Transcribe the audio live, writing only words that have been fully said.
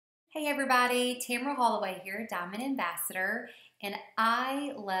Hey everybody, Tamara Holloway here, Diamond Ambassador, and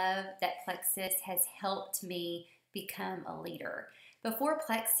I love that Plexus has helped me become a leader. Before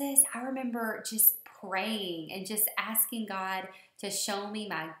Plexus, I remember just praying and just asking God to show me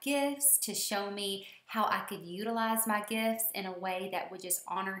my gifts, to show me how I could utilize my gifts in a way that would just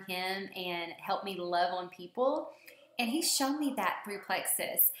honor Him and help me love on people. And He's shown me that through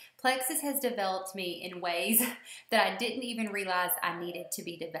Plexus. Plexus has developed me in ways that I didn't even realize I needed to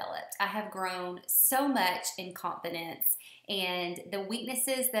be developed. I have grown so much in confidence, and the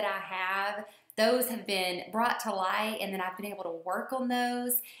weaknesses that I have, those have been brought to light, and then I've been able to work on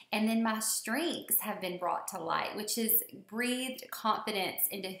those, and then my strengths have been brought to light, which has breathed confidence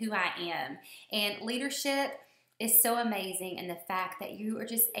into who I am. And leadership is so amazing in the fact that you are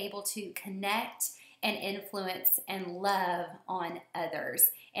just able to connect and influence and love on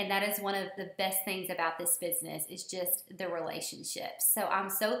others. And that is one of the best things about this business is just the relationships. So I'm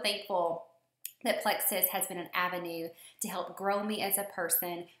so thankful that Plexus has been an avenue to help grow me as a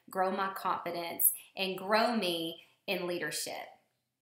person, grow my confidence, and grow me in leadership.